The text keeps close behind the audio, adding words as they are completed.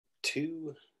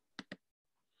2.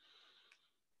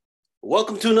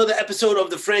 Welcome to another episode of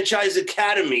the Franchise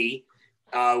Academy.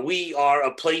 We are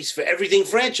a place for everything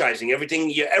franchising, everything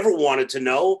you ever wanted to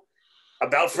know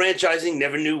about franchising,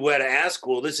 never knew where to ask.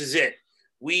 Well, this is it.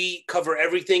 We cover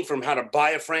everything from how to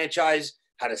buy a franchise,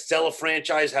 how to sell a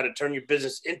franchise, how to turn your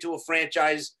business into a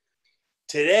franchise.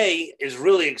 Today is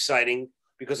really exciting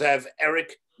because I have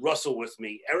Erik Russell with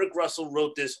me. Erik Russell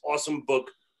wrote this awesome book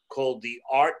called The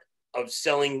Art of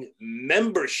Selling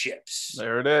Memberships.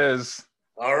 There it is.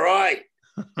 All right.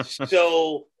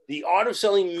 So The Art of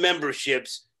Selling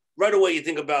Memberships, right away you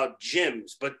think about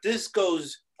gyms, but this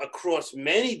goes across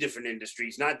many different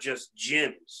industries, not just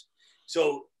gyms.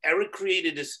 So Erik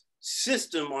created this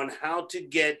system on how to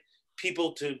get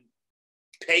people to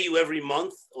pay you every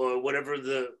month or whatever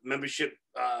the membership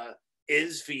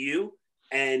is for you.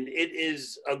 And it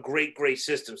is a great, great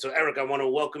system. So Erik, I want to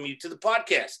welcome you to the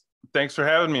podcast. Thanks for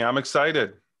having me. I'm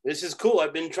excited. This is cool.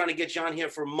 I've been trying to get you on here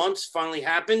for months. Finally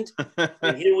happened.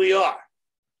 And here we are.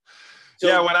 So,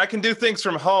 yeah, when I can do things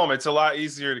from home, it's a lot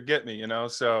easier to get me,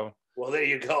 So. Well, there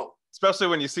you go. Especially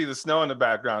when you see the snow in the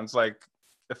background. It's like,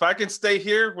 if I can stay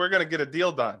here, we're going to get a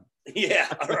deal done. Yeah.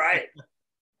 All right.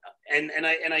 and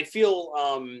I feel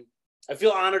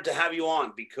honored to have you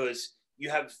on because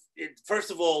you have, first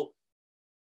of all,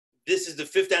 this is the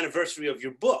 5th anniversary of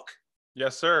your book.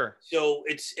 Yes, sir. So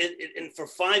and for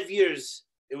 5 years,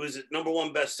 it was a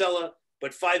 #1 bestseller,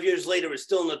 but 5 years later, it's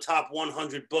still in the top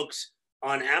 100 books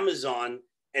on Amazon,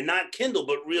 and not Kindle,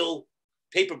 but real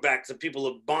paperbacks that people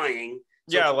are buying.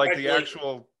 So yeah, like the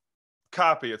actual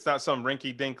copy. It's not some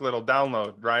rinky-dink little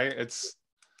download, right? It's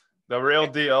the real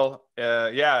deal.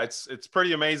 Yeah, it's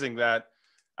pretty amazing that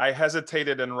I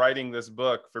hesitated in writing this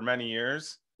book for many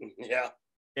years. Yeah.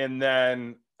 And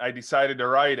then I decided to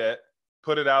write it,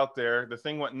 put it out there. The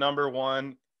thing went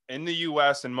 #1 in the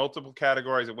US in multiple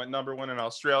categories. It went #1 in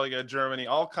Australia, Germany,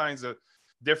 all kinds of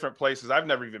different places I've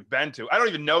never even been to. I don't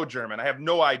even know German. I have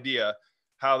no idea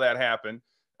how that happened.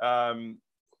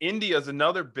 India is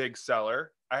another big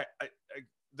seller.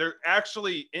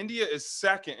 India is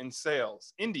second in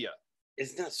sales. India.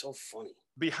 Isn't that so funny?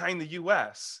 Behind the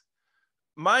US.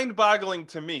 Mind-boggling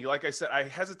to me. Like I said, I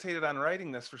hesitated on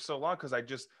writing this for so long because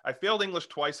I failed English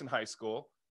twice in high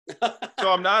school. So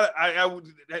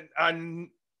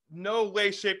on no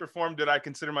way, shape, or form did I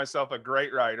consider myself a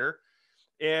great writer.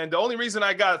 And the only reason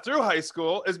I got through high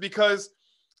school is because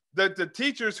the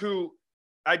teachers who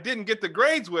I didn't get the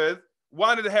grades with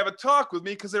wanted to have a talk with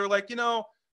me because they were like,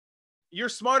 you're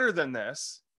smarter than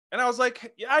this. And I was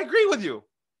like, yeah, I agree with you.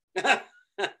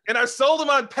 And I sold them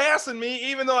on passing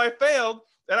me, even though I failed.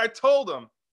 And I told them,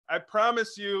 I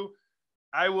promise you,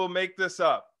 I will make this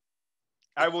up.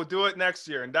 I will do it next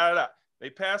year. And They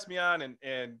passed me on,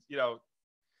 and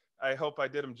I hope I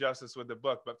did them justice with the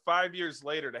book. But 5 years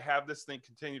later, to have this thing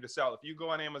continue to sell, if you go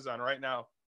on Amazon right now,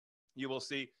 you will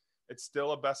see it's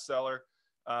still a bestseller.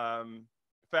 In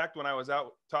fact, when I was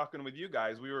out talking with you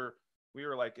guys, we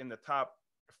were like in the top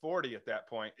 40 at that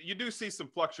point. You do see some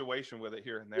fluctuation with it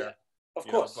here and there. Yeah. Of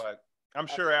course. But I'm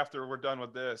sure after we're done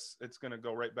with this, it's going to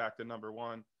go right back to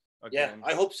 *1 again. Yeah,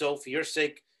 I hope so. For your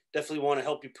sake, definitely want to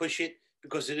help you push it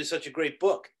because it is such a great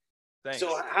book. Thanks.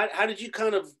 So how did you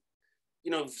kind of,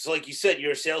 so like you said,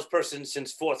 you're a salesperson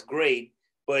since 4th grade,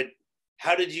 but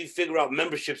how did you figure out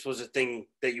memberships was a thing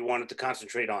that you wanted to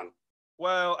concentrate on?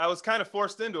 Well, I was kind of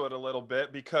forced into it a little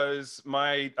bit because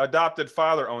my adopted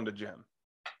father owned a gym.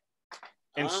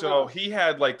 And so he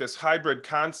had like this hybrid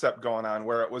concept going on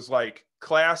where it was like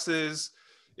classes,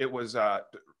 it was,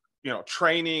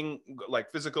 training,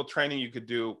 like physical training you could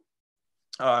do,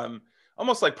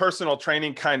 almost like personal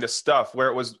training kind of stuff where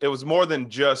it was more than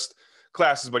just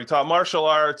classes, but he taught martial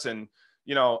arts and,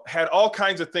 had all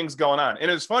kinds of things going on. And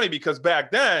it was funny because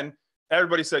back then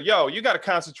everybody said, yo, you got to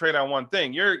concentrate on one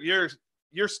thing.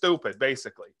 You're stupid,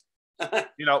 basically.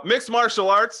 Mixed martial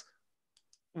arts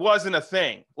wasn't a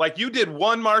thing. Like you did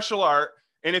one martial art,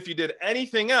 and if you did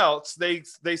anything else, they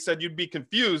said you'd be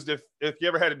confused if you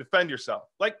ever had to defend yourself.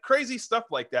 Like crazy stuff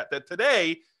like that. That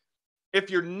today, if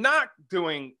you're not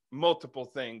doing multiple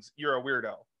things, you're a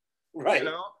weirdo. Right.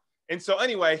 And so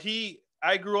anyway,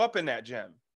 I grew up in that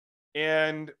gym.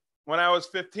 And when I was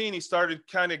 15, he started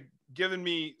kind of giving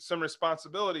me some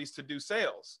responsibilities to do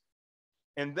sales.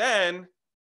 And then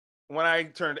when I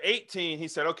turned 18, he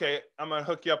said, okay, I'm going to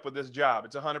hook you up with this job.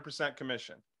 It's 100%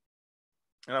 commission.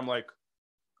 And I'm like,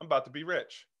 I'm about to be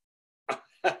rich.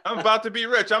 I'm about to be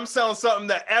rich. I'm selling something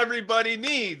that everybody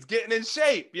needs, getting in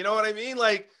shape. You know what I mean?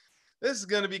 Like, this is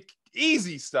going to be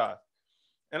easy stuff.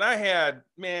 And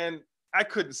I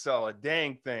couldn't sell a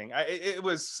dang thing.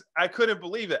 I couldn't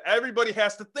believe it. Everybody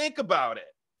has to think about it.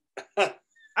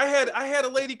 I had a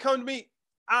lady come to me.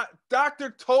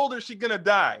 Doctor told her she's gonna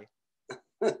die,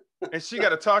 and she got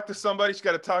to talk to somebody. She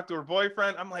got to talk to her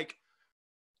boyfriend. I'm like,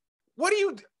 what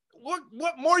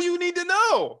more you need to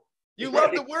know? You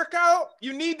love to work out.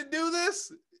 You need to do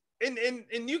this, and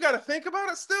you got to think about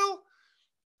it still.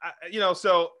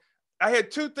 So I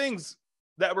had two things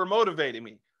that were motivating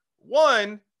me.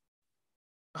 One,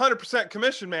 100%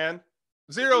 commission, man.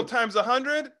 0 times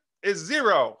 100 is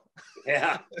 0.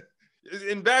 Yeah.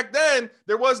 And back then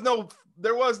there was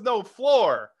no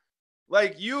floor.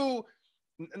 Like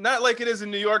not like it is in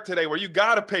New York today, where you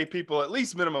got to pay people at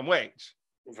least minimum wage.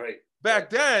 Right. Back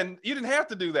then, you didn't have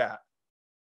to do that.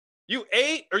 You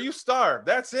ate or you starved.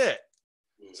 That's it.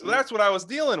 Mm-hmm. So that's what I was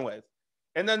dealing with.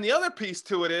 And then the other piece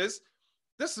to it is,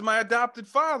 this is my adopted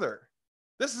father.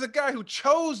 This is a guy who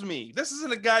chose me. This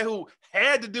isn't a guy who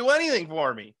had to do anything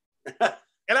for me.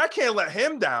 And I can't let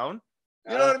him down.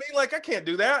 You know what I mean? Like, I can't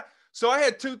do that. So I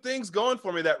had two things going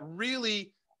for me that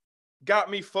really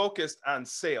got me focused on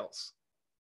sales.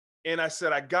 And I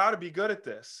said, I got to be good at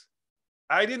this.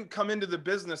 I didn't come into the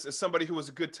business as somebody who was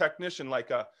a good technician,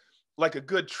 like a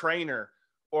good trainer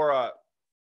or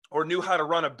knew how to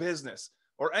run a business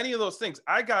or any of those things.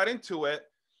 I got into it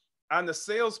on the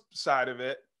sales side of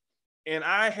it, and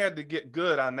I had to get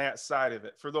good on that side of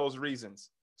it for those reasons.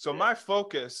 So my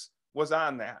focus was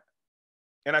on that.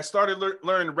 And I started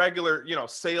learning regular,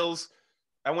 sales.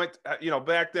 I went,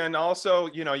 back then also,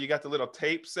 you got the little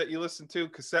tapes that you listen to,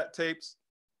 cassette tapes.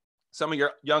 Some of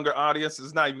your younger audience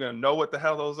is not even going to know what the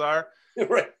hell those are.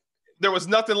 Right. There was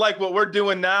nothing like what we're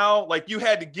doing now. Like, you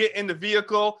had to get in the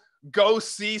vehicle, go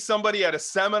see somebody at a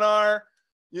seminar,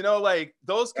 like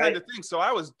those kind of things. So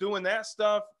I was doing that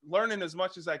stuff, learning as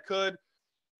much as I could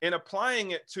and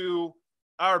applying it to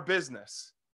our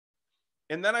business.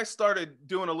 And then I started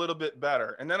doing a little bit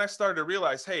better. And then I started to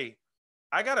realize, hey,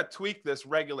 I got to tweak this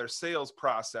regular sales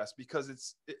process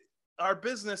because our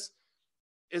business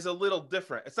is a little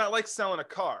different. It's not like selling a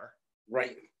car.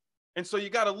 Right. And so you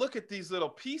got to look at these little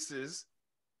pieces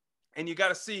and you got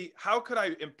to see, how could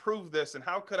I improve this and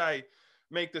how could I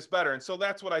make this better? And so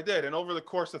that's what I did. And over the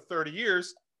course of 30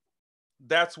 years,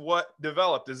 that's what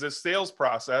developed, is this sales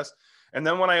process. And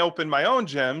then when I opened my own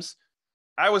gyms,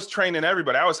 I was training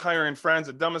everybody. I was hiring friends,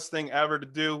 the dumbest thing ever to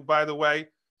do, by the way.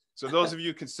 So those of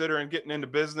you considering getting into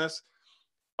business,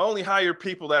 only hire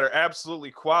people that are absolutely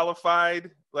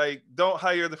qualified. Like, don't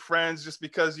hire the friends just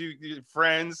because you're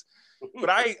friends. But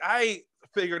I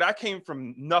figured I came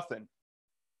from nothing,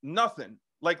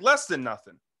 like less than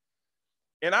nothing.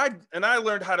 And I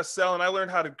learned how to sell, and I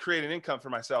learned how to create an income for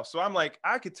myself. So I'm like,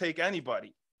 I could take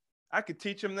anybody. I could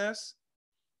teach them this,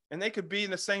 and they could be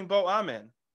in the same boat I'm in.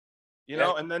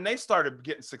 And then they started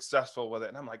getting successful with it.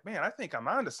 And I'm like, man, I think I'm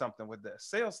onto something with this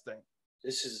sales thing.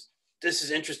 This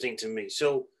is interesting to me.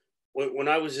 So when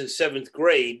I was in 7th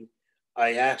grade,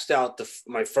 I asked out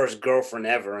my first girlfriend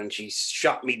ever, and she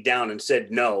shot me down and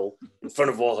said no in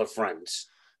front of all her friends.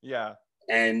 Yeah.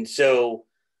 And so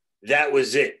that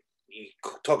was it. You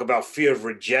talk about fear of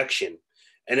rejection.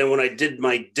 And then when I did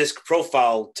my disc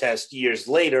profile test years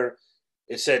later,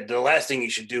 it said the last thing you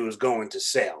should do is go into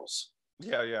sales.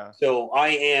 Yeah. So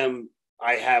I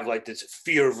have like this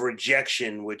fear of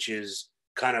rejection, which is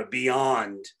kind of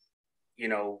beyond,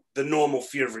 the normal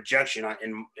fear of rejection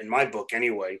in my book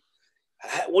anyway.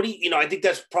 What do you, I think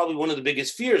that's probably one of the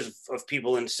biggest fears of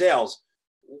people in sales.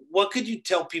 What could you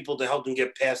tell people to help them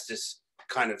get past this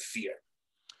kind of fear?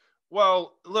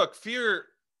 Well, look, fear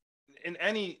in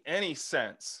any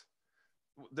sense,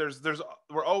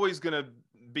 we're always going to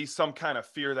be some kind of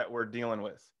fear that we're dealing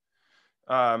with.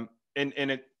 And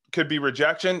it could be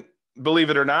rejection, believe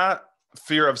it or not,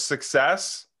 fear of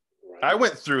success. Right. I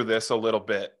went through this a little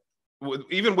bit.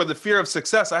 Even with the fear of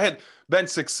success, I had been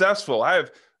successful. I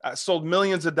sold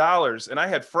millions of dollars, and I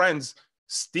had friends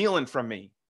stealing from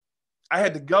me. I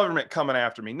had the government coming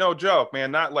after me. No joke,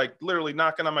 man. Not like literally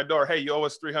knocking on my door. Hey, you owe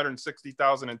us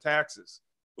 $360,000 in taxes.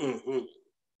 Mm-hmm.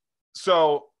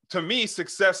 So to me,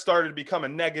 success started to become a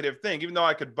negative thing. Even though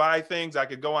I could buy things, I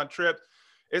could go on trips.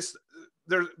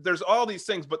 There's all these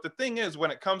things. But the thing is,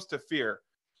 when it comes to fear,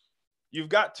 you've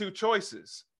got two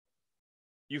choices.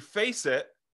 You face it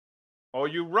or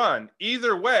you run.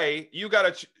 Either way, you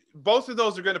got to, both of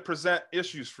those are going to present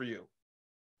issues for you.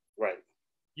 Right.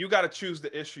 You got to choose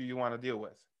the issue you want to deal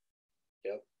with.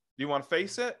 Yep. Do you want to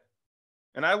face it?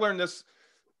 And I learned this,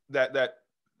 that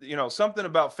something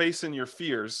about facing your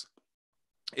fears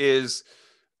is,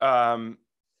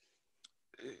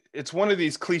 it's one of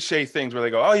these cliche things where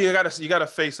they go, oh, you gotta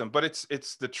face them, but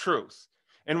it's the truth.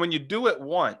 And when you do it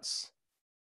once,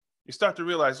 you start to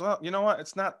realize, well, you know what?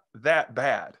 It's not that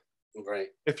bad. Right.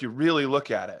 if you really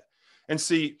look at it. And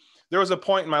see, there was a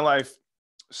point in my life.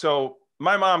 So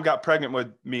my mom got pregnant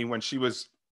with me when she was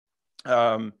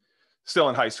still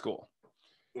in high school.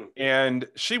 And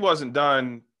she wasn't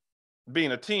done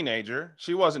being a teenager.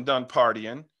 She wasn't done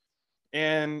partying.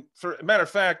 And for a matter of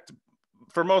fact,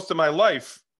 for most of my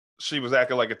life, she was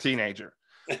acting like a teenager.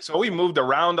 So we moved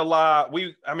around a lot.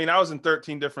 I was in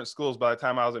 13 different schools by the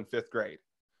time I was in 5th grade.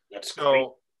 That's so great.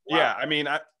 Wow.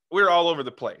 Yeah, we were all over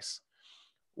the place.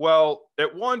 Well,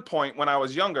 at one point when I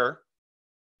was younger,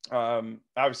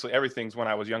 obviously everything's when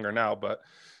I was younger now, but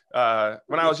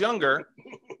when I was younger,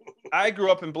 I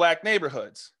grew up in black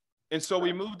neighborhoods. And so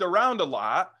we moved around a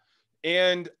lot,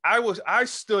 and I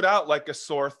stood out like a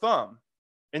sore thumb.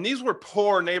 And these were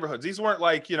poor neighborhoods. These weren't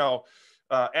like,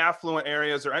 affluent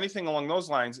areas or anything along those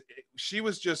lines. She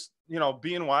was just,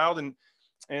 being wild and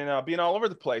being all over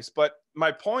the place. But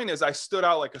my point is, I stood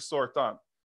out like a sore thumb.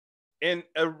 And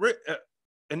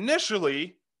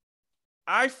initially,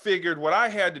 I figured what I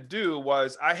had to do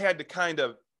was I had to kind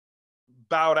of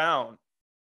bow down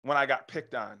when I got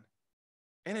picked on.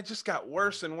 And it just got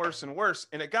worse and worse and worse.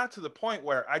 And it got to the point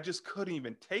where I just couldn't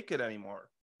even take it anymore.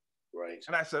 Right.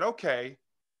 And I said, okay,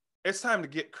 it's time to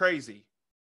get crazy.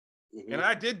 Mm-hmm. And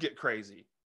I did get crazy.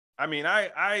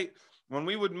 When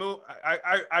we would move,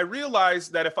 I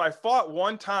realized that if I fought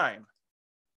one time,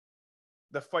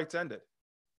 the fights ended.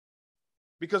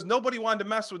 Because nobody wanted to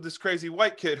mess with this crazy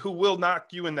white kid who will knock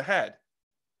you in the head.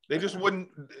 They just wouldn't.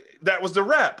 That was the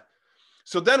rep.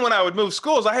 So then when I would move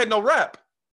schools, I had no rep.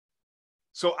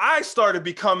 So I started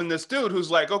becoming this dude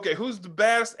who's like, okay, who's the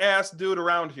baddest ass dude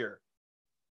around here?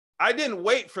 I didn't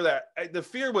wait for that. The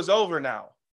fear was over now.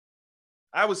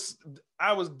 I was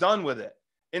done with it.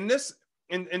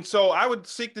 And so I would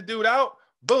seek the dude out.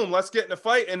 Boom, let's get in a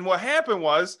fight. And what happened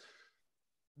was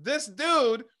this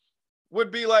dude would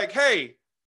be like, hey,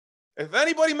 if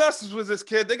anybody messes with this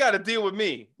kid, they got to deal with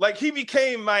me. Like, he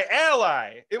became my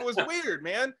ally. It was weird,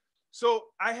 man. So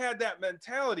I had that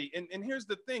mentality. And here's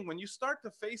the thing. When you start to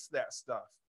face that stuff,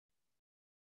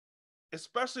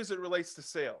 especially as it relates to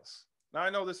sales. Now, I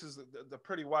know this is the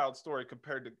pretty wild story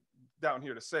compared to down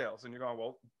here to sales. And you're going,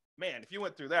 well, man, if you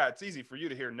went through that, it's easy for you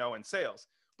to hear no in sales.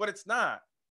 But it's not.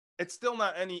 It's still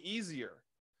not any easier.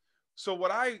 So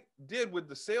what I did with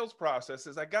the sales process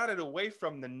is I got it away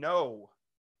from the no.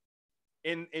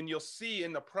 And you'll see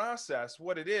in the process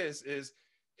what it is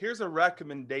here's a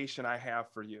recommendation I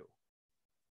have for you.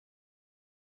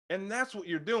 And that's what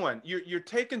you're doing. You're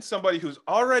taking somebody who's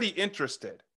already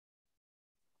interested.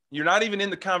 You're not even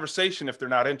in the conversation if they're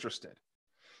not interested.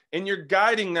 And you're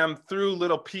guiding them through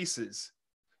little pieces.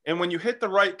 And when you hit the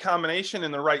right combination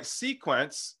in the right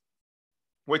sequence,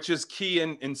 which is key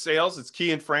in sales, it's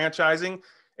key in franchising,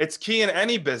 it's key in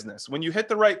any business. When you hit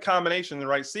the right combination, the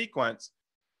right sequence,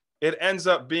 it ends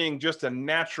up being just a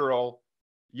natural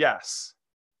yes.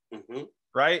 Mm-hmm.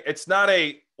 Right? It's not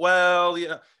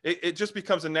it just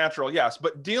becomes a natural yes.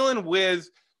 But dealing with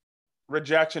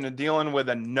rejection and dealing with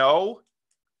a no,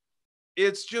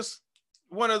 it's just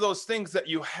one of those things that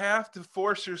you have to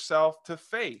force yourself to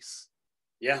face.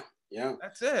 Yeah, yeah.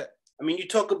 That's it. I mean, you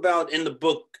talk about in the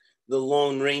book, the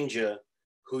Lone Ranger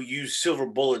who used silver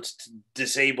bullets to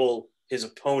disable his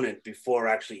opponent before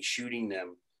actually shooting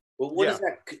them. Well, what is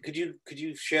that? Could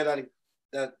you share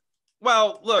that?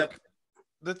 Well, look,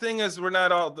 the thing is, we're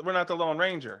not the Lone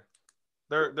Ranger.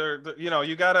 They're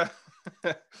you gotta.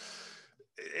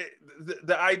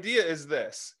 The idea is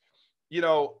this,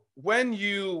 when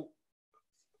you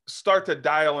start to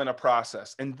dial in a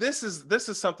process, and this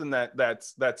is something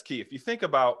that's key. If you think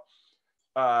about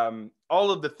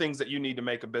all of the things that you need to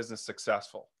make a business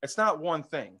successful, it's not one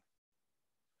thing,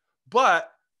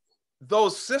 but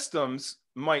those systems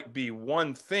might be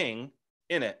one thing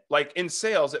in it. Like in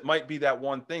sales, it might be that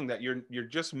one thing that you're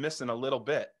just missing a little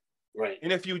bit. Right.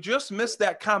 And if you just miss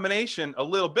that combination a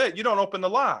little bit, you don't open the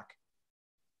lock.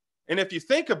 And if you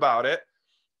think about it,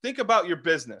 think about your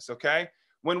business, okay?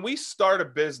 When we start a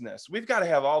business, we've got to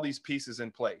have all these pieces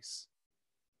in place.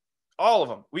 All of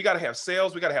them. We got to have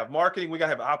sales. We got to have marketing. We got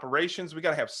to have operations. We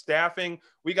got to have staffing.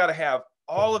 We got to have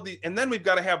all of the, and then we've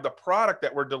got to have the product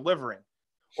that we're delivering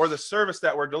or the service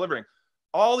that we're delivering.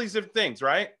 All these different things,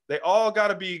 right? They all got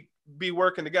to be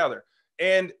working together.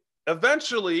 And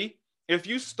eventually, if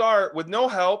you start with no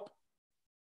help,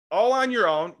 all on your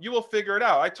own, you will figure it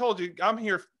out. I told you, I'm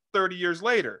here 30 years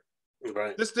later.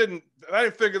 Right. I didn't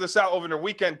figure this out over a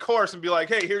weekend course and be like,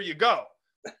 hey, here you go.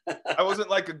 I wasn't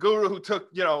like a guru who took,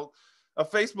 a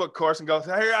Facebook course and goes,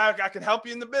 here, I can help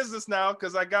you in the business now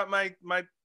because I got my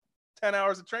 10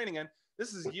 hours of training in.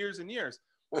 This is years and years.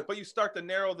 But you start to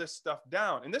narrow this stuff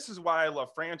down. And this is why I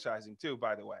love franchising too,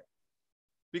 by the way.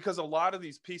 because a lot of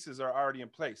these pieces are already in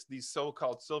place, these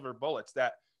so-called silver bullets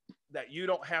that you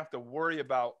don't have to worry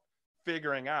about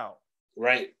figuring out.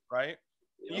 Right. Right.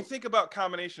 Yep. You think about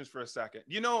combinations for a second.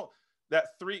 You know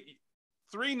that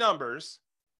three numbers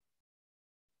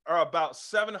are about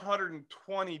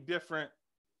 720 different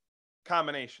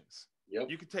combinations. Yep.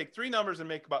 You could take three numbers and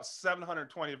make about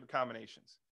 720 different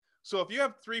combinations. So if you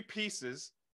have three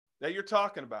pieces that you're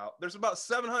talking about, there's about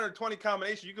 720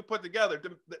 combinations you could put together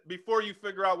before you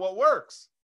figure out what works.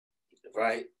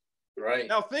 Right. Right.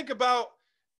 Now think about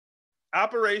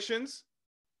operations,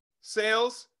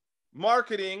 sales,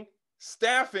 marketing,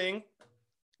 staffing,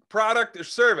 product or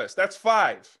service. That's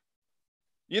 5.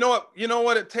 You know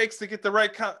what it takes to get the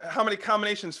right how many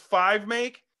combinations 5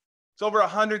 make? It's over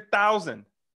 100,000.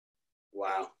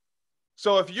 Wow.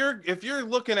 So if you're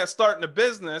looking at starting a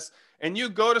business and you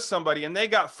go to somebody and they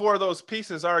got 4 of those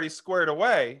pieces already squared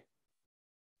away,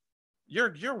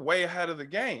 you're way ahead of the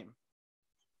game.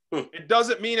 It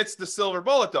doesn't mean it's the silver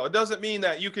bullet, though. It doesn't mean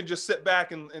that you can just sit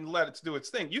back and let it do its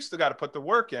thing. You still got to put the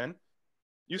work in.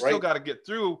 You still got to get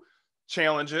through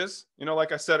challenges. You know,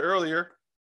 like I said earlier,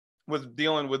 with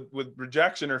dealing with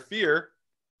rejection or fear,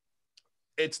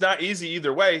 it's not easy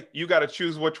either way. You got to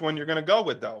choose which one you're going to go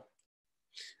with, though.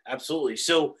 Absolutely.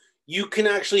 So you can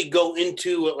actually go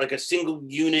into like a single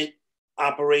unit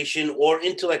operation or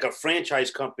into like a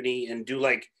franchise company and do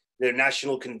like their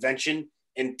national convention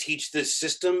and teach this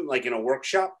system like in a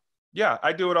workshop. Yeah,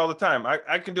 I do it all the time.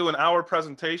 I can do an hour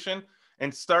presentation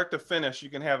and start to finish, you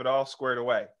can have it all squared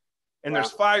away. And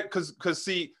there's 5, because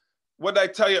see, what did I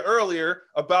tell you earlier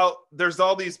about there's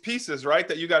all these pieces, right,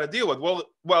 that you got to deal with.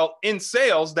 Well, in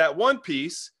sales, that one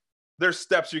piece, there's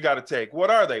steps you got to take.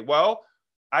 What are they? Well,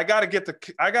 I got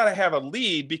to have a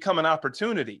lead become an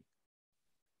opportunity.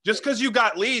 Just because you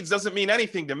got leads doesn't mean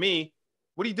anything to me.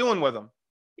 What are you doing with them?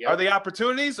 Yep. Are they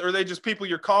opportunities, or are they just people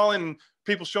you're calling,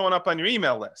 people showing up on your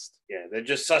email list? Yeah, they're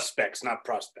just suspects, not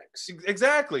prospects.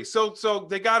 Exactly. So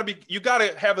they got to be, you got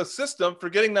to have a system for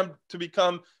getting them to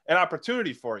become an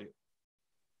opportunity for you.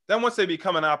 Then once they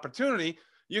become an opportunity,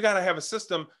 you got to have a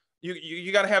system.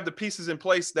 You got to have the pieces in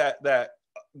place that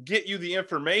get you the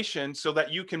information so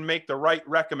that you can make the right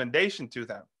recommendation to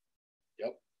them.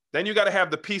 Yep. Then you got to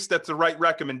have the piece that's the right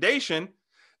recommendation.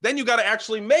 Then you got to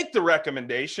actually make the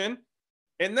recommendation.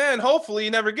 And then hopefully you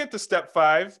never get to step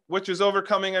 5, which is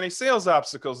overcoming any sales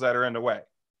obstacles that are in the way.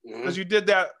 Because you did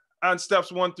that on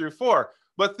steps 1 through 4.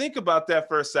 But think about that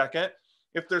for a second.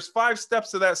 If there's 5 steps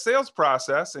to that sales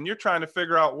process and you're trying to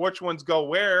figure out which ones go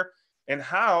where and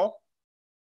how,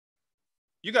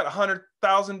 you got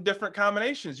 100,000 different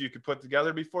combinations you could put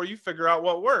together before you figure out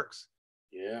what works.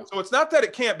 Yeah. So it's not that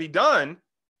it can't be done,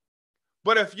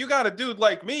 but if you got a dude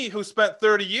like me who spent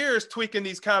 30 years tweaking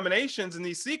these combinations and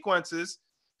these sequences,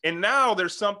 and now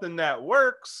there's something that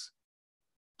works,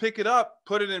 pick it up,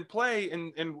 put it in play,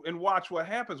 and watch what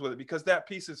happens with it, because that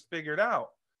piece is figured out.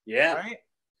 Yeah. Right?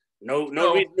 No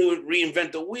reason to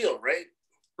reinvent the wheel, right?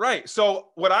 Right. So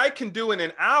what I can do in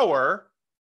an hour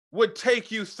would take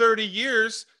you 30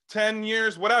 years, 10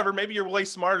 years, whatever. Maybe you're way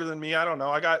smarter than me. I don't know.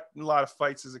 I got a lot of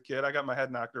fights as a kid. I got my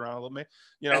head knocked around a little bit.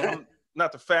 You know, I'm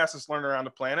not the fastest learner on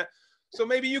the planet. So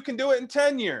maybe you can do it in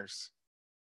 10 years,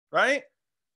 right?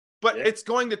 But it's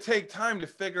going to take time to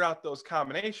figure out those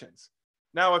combinations.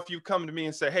 Now, if you come to me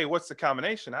and say, hey, what's the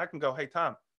combination? I can go, hey,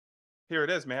 Tom, here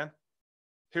it is, man.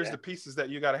 Here's the pieces that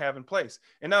you got to have in place.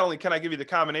 And not only can I give you the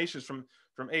combinations from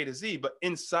A to Z, but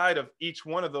inside of each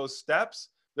one of those steps,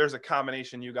 there's a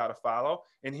combination you got to follow.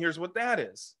 And here's what that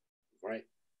is. Right.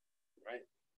 Right.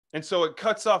 And so it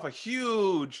cuts off a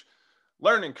huge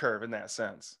learning curve in that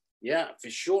sense. Yeah, for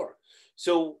sure.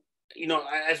 So, you know,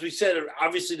 as we said,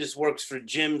 obviously this works for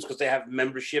gyms because they have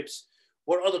memberships.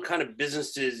 What other kind of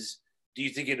businesses do you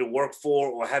think it'll work for,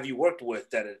 or have you worked with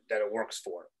that it works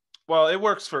for? Well, it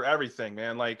works for everything,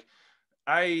 man. Like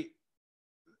I've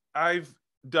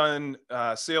done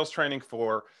sales training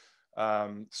for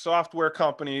software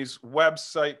companies,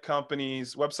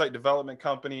 website development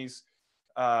companies.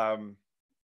 I'm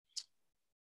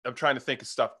trying to think of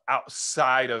stuff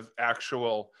outside of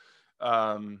actual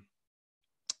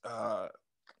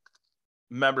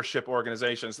membership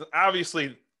organizations.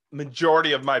 Obviously,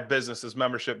 majority of my business is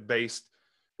membership-based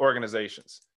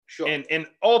organizations. Sure. And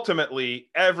ultimately,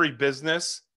 every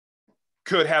business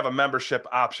could have a membership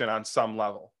option on some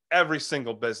level. Every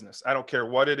single business. I don't care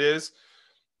what it is.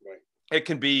 Right.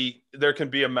 There can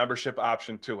be a membership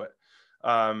option to it.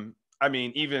 I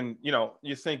mean, even, you know,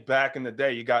 you think back in the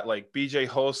day, you got like BJ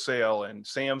Wholesale and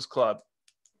Sam's Club.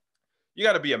 You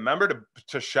got to be a member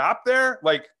to shop there.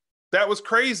 That was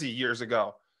crazy years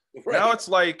ago. Right. Now it's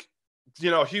like,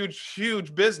 you know,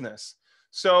 huge business.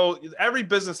 So every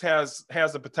business has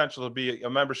the potential to be a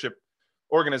membership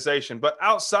organization. But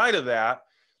outside of that,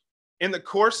 in the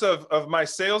course of my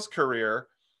sales career,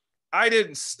 I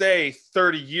didn't stay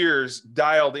 30 years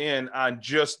dialed in on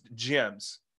just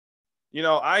gyms. You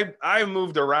know, I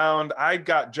moved around. I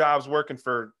got jobs working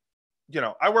for, you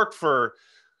know, I worked for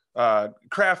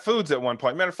Kraft Foods at one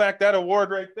point. Matter of fact, that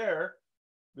award right there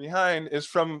behind is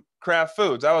from Kraft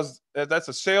Foods. That's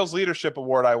a sales leadership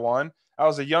award I won. I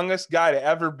was the youngest guy to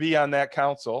ever be on that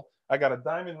council. I got a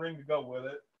diamond ring to go with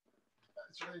it.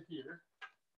 That's right here.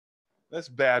 This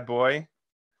bad boy.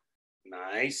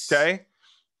 Nice. Okay.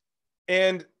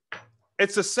 And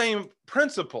it's the same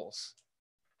principles.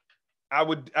 I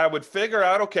would figure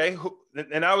out, okay,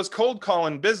 and I was cold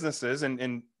calling businesses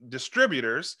and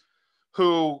distributors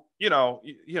who,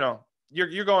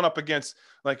 you're going up against,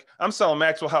 like, I'm selling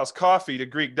Maxwell House coffee to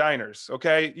Greek diners.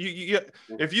 Okay.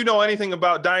 If you know anything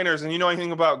about diners and you know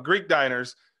anything about Greek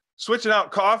diners, switching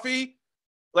out coffee,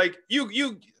 like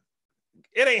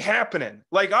it ain't happening.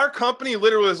 Like, our company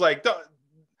literally is like,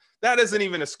 that isn't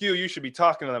even a SKU you should be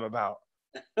talking to them about.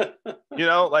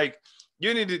 Like,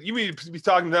 you need to be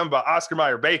talking to them about Oscar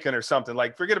Mayer bacon or something.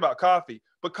 Like, forget about coffee.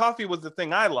 But coffee was the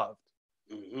thing I loved.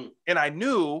 Mm-hmm. And I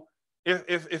knew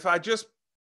if I just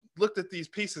looked at these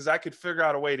pieces, I could figure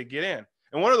out a way to get in.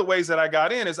 And one of the ways that I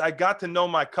got in is I got to know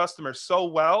my customers so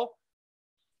well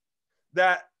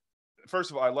that, first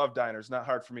of all, I love diners. Not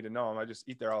hard for me to know them. I just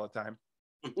eat there all the time.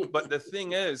 But the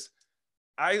thing is,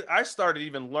 I started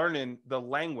even learning the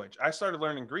language. I started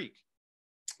learning Greek.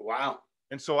 Wow.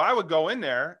 And so I would go in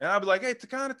there and I'd be like, hey,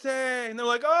 Takanate. And they're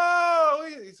like, oh,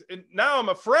 and now I'm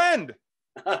a friend.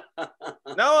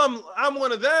 Now I'm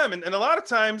one of them. And a lot of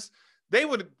times they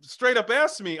would straight up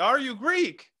ask me, are you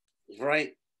Greek?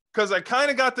 Right. Because I kind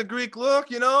of got the Greek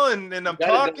look, and I'm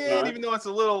talking, even though it's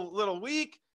a little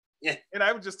weak. Yeah. And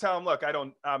I would just tell them, look,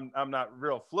 I'm not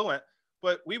real fluent,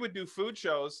 but we would do food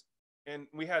shows. And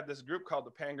we had this group called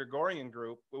the Pan-Gregorian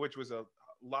group, which was a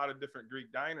lot of different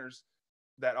Greek diners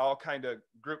that all kind of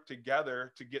grouped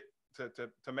together to get to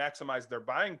maximize their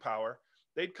buying power.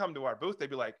 They'd come to our booth. They'd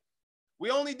be like,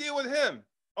 we only deal with him,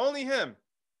 only him.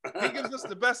 He gives us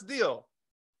the best deal.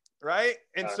 Right.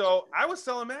 And so I was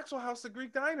selling Maxwell House to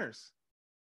Greek diners.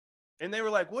 And they were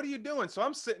like, what are you doing? So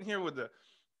I'm sitting here with the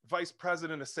vice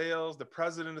president of sales, the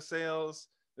president of sales,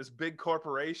 this big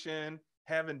corporation,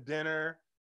 having dinner.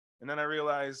 And then I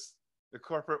realized the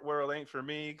corporate world ain't for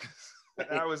me.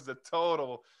 I was the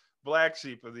total black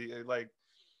sheep of the, like,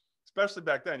 especially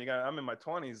back then. I'm in my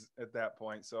 20s at that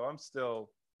point, so I'm still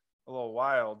a little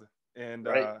wild. And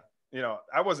right.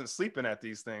 I wasn't sleeping at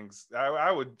these things.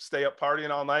 I would stay up partying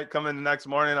all night, come in the next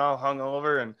morning all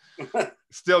hungover, and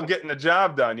still getting the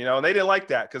job done. And they didn't like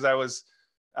that because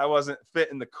I wasn't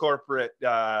fitting the corporate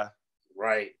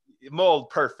right mold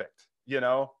perfect.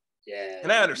 Yeah.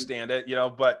 And I understand it.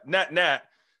 But net,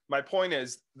 my point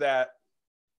is that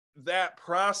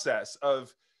process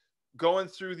of going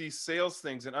through these sales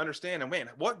things and understanding, man,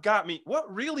 what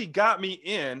really got me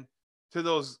in to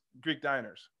those Greek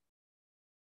diners?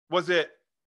 Was it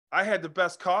I had the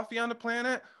best coffee on the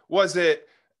planet? Was it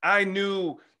I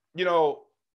knew,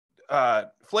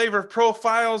 flavor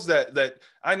profiles that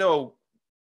I know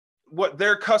what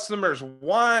their customers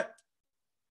want?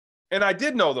 And I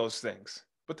did know those things,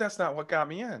 but that's not what got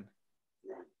me in.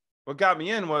 What got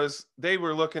me in was they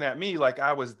were looking at me like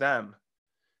I was them.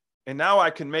 And now I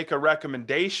can make a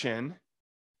recommendation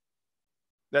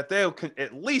that they'll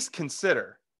at least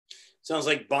consider. Sounds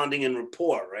like bonding and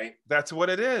rapport, right? That's what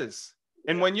it is.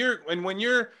 And when you're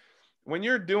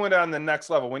doing it on the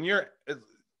next level, when you're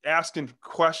asking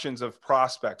questions of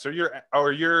prospects,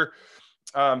 or you're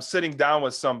sitting down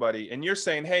with somebody and you're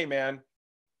saying, hey man,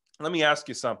 let me ask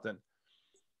you something.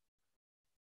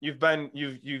 You've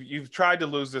tried to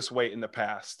lose this weight in the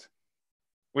past.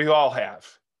 We all have.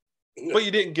 But you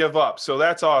didn't give up. So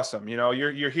that's awesome.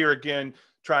 You're here again,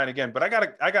 trying again. But I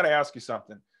gotta ask you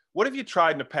something. What have you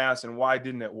tried in the past and why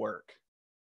didn't it work?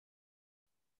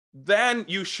 Then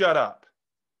you shut up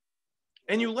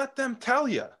and you let them tell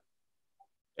you.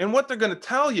 And what they're going to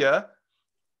tell you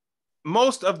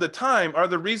most of the time are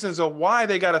the reasons of why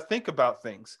they got to think about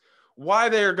things, why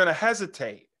they're going to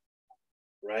hesitate.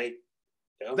 Right.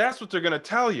 Yeah. That's what they're going to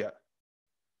tell you.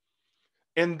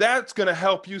 And that's going to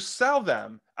help you sell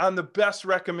them on the best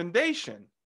recommendation.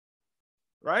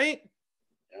 Right?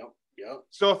 Yeah.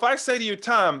 So if I say to you,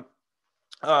 Tom,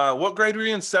 what grade were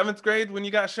you in? 7th grade when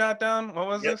you got shot down? What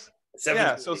was this?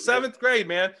 7th So 7th grade,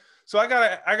 man. So I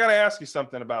gotta ask you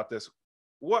something about this.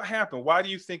 What happened? Why do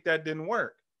you think that didn't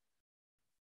work?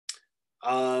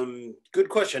 Good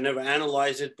question. I never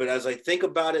analyzed it, but as I think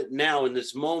about it now in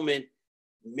this moment,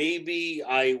 maybe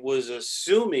I was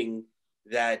assuming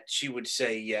that she would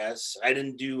say yes. I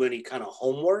didn't do any kind of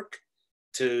homework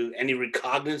to any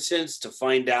recognizance to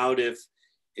find out if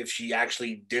she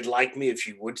actually did like me, if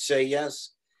she would say yes.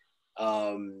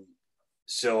 Um,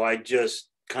 so I just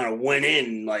kind of went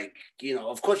in like,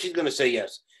 of course she's gonna say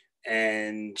yes,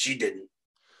 and she didn't.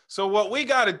 So what we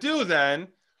got to do then,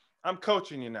 I'm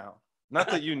coaching you now. Not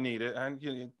that you need it,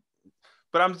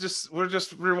 but we're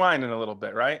just rewinding a little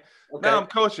bit, right? Okay. Now I'm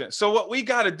coaching. So what we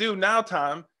got to do now,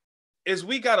 Tom, is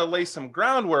we got to lay some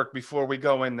groundwork before we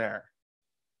go in there.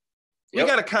 We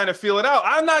got to kind of feel it out.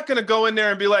 I'm not going to go in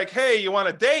there and be like, hey, you want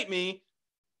to date me?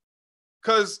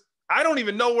 Because I don't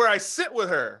even know where I sit with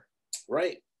her.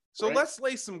 Right. So let's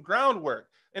lay some groundwork.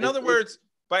 In other words,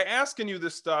 by asking you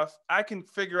this stuff, I can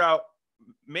figure out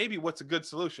maybe what's a good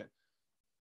solution.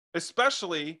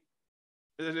 Especially,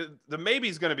 the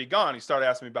maybe's going to be gone. You start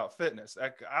asking me about fitness.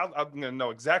 I'm going to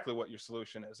know exactly what your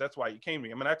solution is. That's why you came to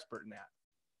me. I'm an expert in that.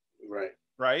 Right.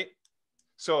 Right.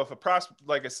 So if a prospect,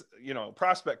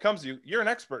 prospect comes to you, you're an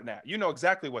expert in that. You know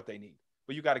exactly what they need,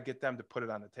 but you got to get them to put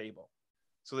it on the table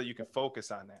so that you can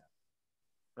focus on that.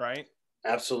 Right.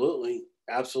 Absolutely.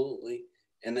 Absolutely.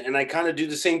 And I kind of do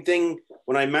the same thing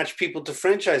when I match people to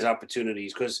franchise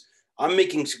opportunities, because I'm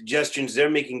making suggestions, they're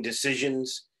making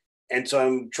decisions. And so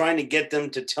I'm trying to get them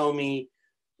to tell me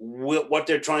what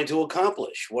they're trying to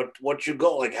accomplish, what's your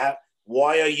goal? Like,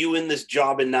 why are you in this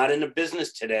job and not in a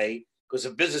business today? Because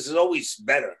a business is always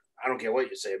better. I don't care what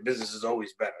you say. A business is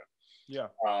always better. Yeah.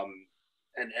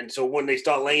 And so when they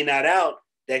start laying that out,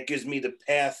 that gives me the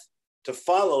path to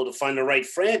follow to find the right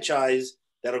franchise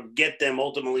that'll get them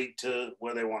ultimately to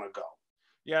where they want to go.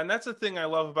 Yeah, and that's the thing I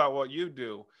love about what you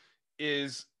do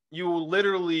is you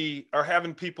literally are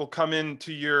having people come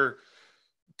into your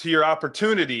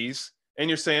opportunities, and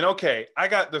you're saying, okay, I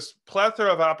got this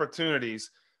plethora of opportunities.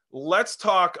 Let's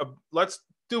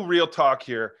do real talk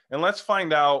here, and let's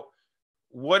find out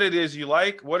what it is you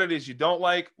like, what it is you don't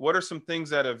like, what are some things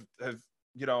that have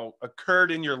occurred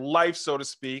in your life, so to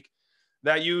speak,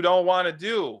 that you don't want to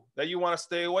do, that you want to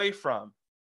stay away from.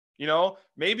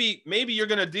 Maybe you're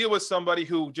going to deal with somebody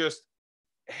who just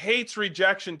hates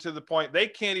rejection to the point they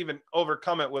can't even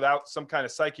overcome it without some kind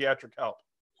of psychiatric help.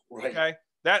 Right. Okay.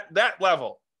 That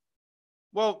level.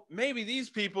 Well, maybe these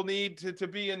people need to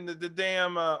be in the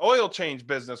damn oil change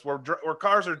business where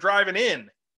cars are driving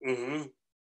in, mm-hmm.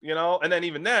 And then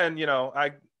even then,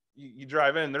 you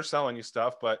drive in, they're selling you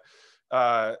stuff, but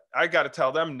I got to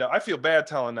tell them no. I feel bad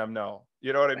telling them no.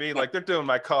 You know what I mean? Like, they're doing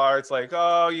my car. It's like,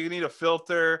 oh, you need a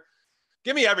filter.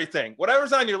 Give me everything.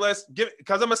 Whatever's on your list,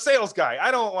 because I'm a sales guy.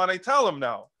 I don't want to tell them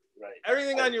no. Right.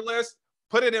 Everything on your list,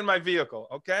 put it in my vehicle.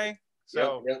 Okay.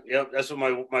 So yep. That's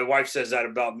what my wife says that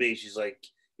about me. She's like,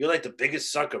 you're like the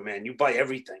biggest sucker, man. You buy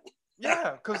everything.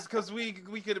 Yeah, because we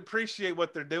could appreciate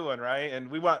what they're doing, right?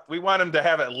 And we want them to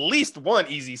have at least one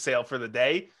easy sale for the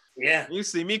day. Yeah. You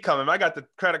see me coming. I got the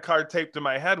credit card taped to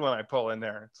my head when I pull in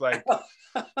there. It's like,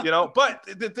 but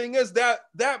the thing is that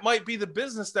might be the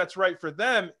business that's right for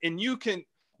them. And you can,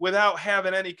 without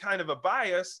having any kind of a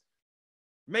bias,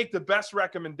 make the best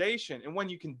recommendation. And when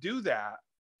you can do that,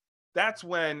 that's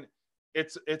when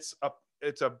it's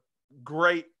a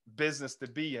great business to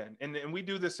be in. And we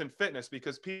do this in fitness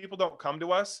because people don't come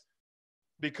to us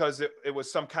because it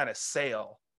was some kind of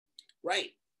sale.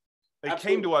 Right. They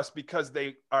Absolutely. came to us because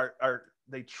they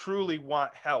they truly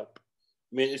want help.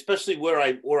 I mean, especially where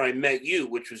I met you,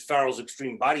 which was Farrell's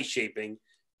Extreme Body Shaping,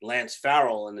 Lance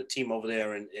Farrell and the team over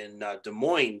there in Des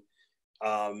Moines.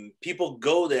 People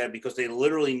go there because they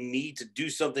literally need to do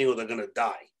something or they're going to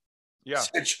die. Yeah.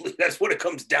 Essentially, that's what it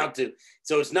comes down to.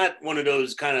 So it's not one of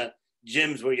those kind of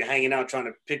gyms where you're hanging out trying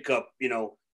to pick up,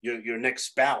 your next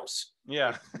spouse.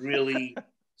 Yeah. It's really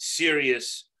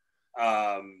serious.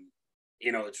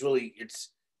 It's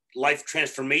life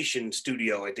transformation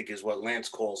studio, I think is what Lance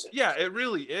calls it. Yeah, it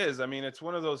really is. I mean, it's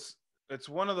one of those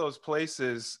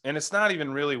places, and it's not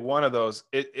even really one of those.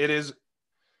 It is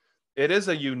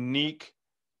a unique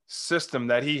system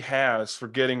that he has for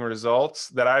getting results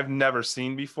that I've never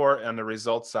seen before on the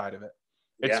results side of it.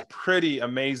 It's pretty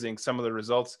amazing, some of the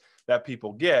results that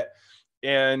people get.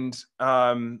 And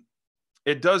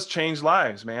it does change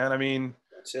lives, man. I mean,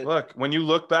 look, when you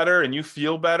look better and you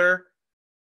feel better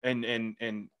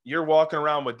and you're walking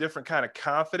around with different kind of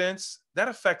confidence, that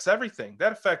affects everything.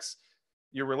 That affects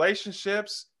your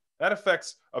relationships. That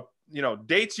affects,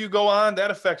 dates you go on. That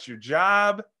affects your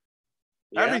job.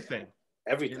 Yeah. Everything.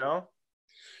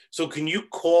 So can you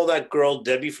call that girl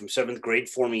Debbie from 7th grade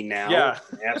for me now? Yeah.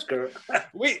 Ask her.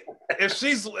 If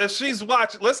she's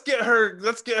watching, let's get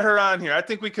her on here. I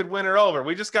think we could win her over.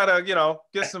 We just gotta,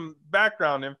 get some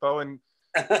background info and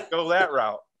Go that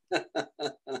route.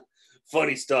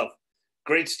 Funny stuff.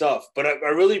 Great stuff. But I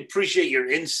really appreciate your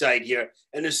insight here.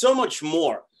 And there's so much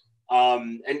more.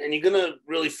 And you're going to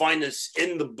really find this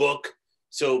in the book.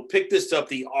 So pick this up,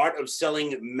 The Art of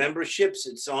Selling Memberships.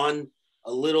 It's on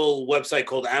a little website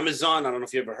called Amazon. I don't know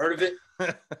if you ever heard of it.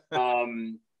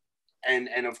 And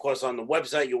of course, on the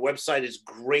website, your website is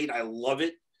great. I love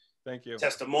it. Thank you.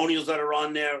 Testimonials that are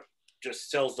on there just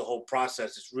sells the whole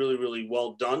process. It's really, really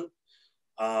well done.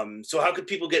 So how could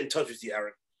people get in touch with you,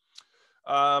 Erik?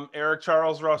 Erik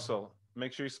Charles Russell.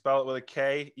 Make sure you spell it with a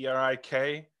K,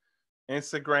 Erik.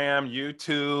 Instagram,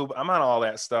 YouTube. I'm on all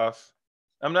that stuff.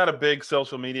 I'm not a big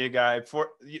social media guy. For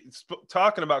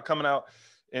talking about coming out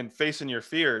and facing your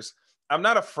fears, I'm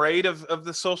not afraid of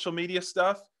the social media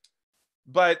stuff,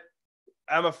 but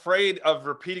I'm afraid of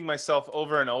repeating myself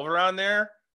over and over on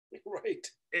there. Right.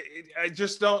 I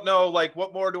just don't know, like,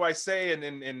 what more do I say? And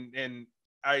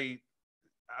I'm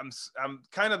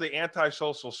kind of the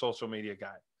anti-social social media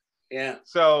guy. Yeah.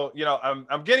 So, you know,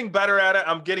 I'm getting better at it.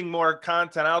 I'm getting more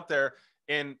content out there,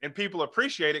 and people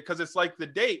appreciate it because it's like the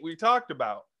date we talked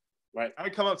about. Right. I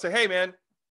come up and say, hey, man,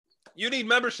 you need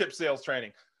membership sales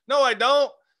training. No, I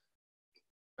don't.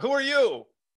 Who are you?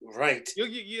 Right.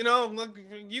 You know, look,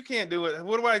 you can't do it.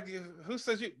 What do I do? Who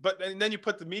says you? But and then you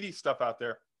put the meaty stuff out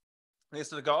there. And they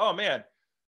sort of go, oh, man,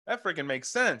 that freaking makes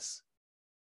sense.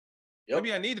 Yep.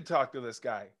 Maybe I need to talk to this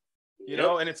guy, you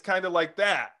know, and it's kind of like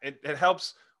that. It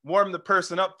helps warm the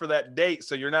person up for that date.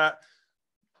 So you're not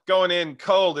going in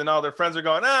cold and all their friends are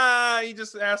going, he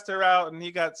just asked her out and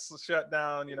he got shut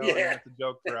down, you know, and that's a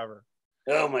joke forever.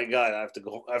 Oh my God. I have to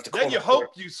go. Then you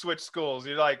hope you switch schools.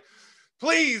 You're like,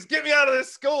 please get me out of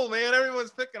this school, man.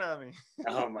 Everyone's picking on me.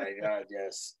 Oh my God.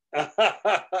 Yes.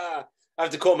 I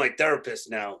have to call my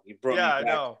therapist now. You brought me back. I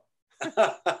know.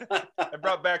 I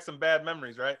brought back some bad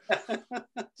memories, right?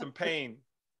 Some pain.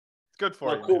 It's good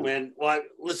for you. Cool, man. Well,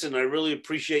 listen, I really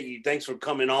appreciate you. Thanks for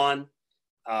coming on.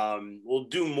 We'll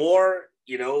do more,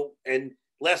 you know. And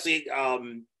lastly,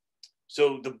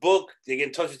 so the book, they get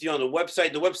in touch with you on the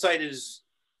website. The website is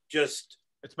just...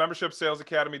 It's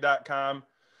membershipsalesacademy.com.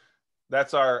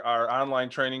 That's our online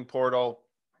training portal.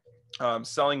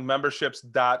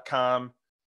 Sellingmemberships.com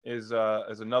is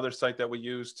another site that we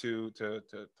use to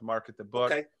market the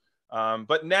book. Okay.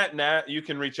 But net, you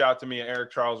can reach out to me at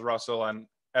Erik Charles Russell on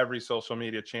every social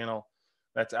media channel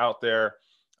that's out there.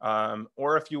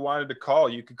 Or if you wanted to call,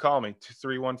 you could call me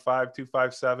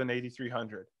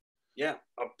 315-257-8300. Yeah,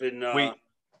 up in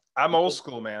I'm old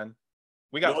school, man.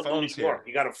 We got phones here.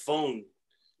 You got a phone.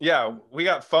 Yeah, we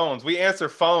got phones. We answer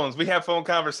phones. We have phone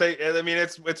conversations. I mean,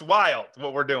 it's wild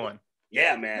what we're doing.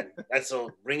 Yeah, man. That's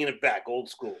bringing it back, old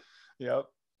school. Yep.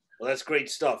 Well, that's great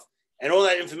stuff. And all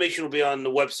that information will be on the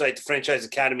website,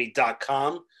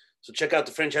 thefranchiseacademy.com. So check out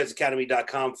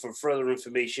thefranchiseacademy.com for further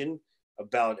information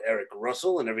about Erik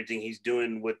Russell and everything he's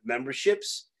doing with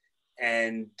memberships.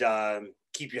 And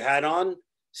keep your hat on,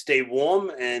 stay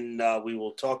warm, and we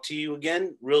will talk to you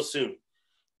again real soon.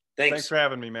 Thanks for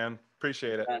having me, man.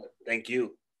 Appreciate it. Thank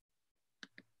you.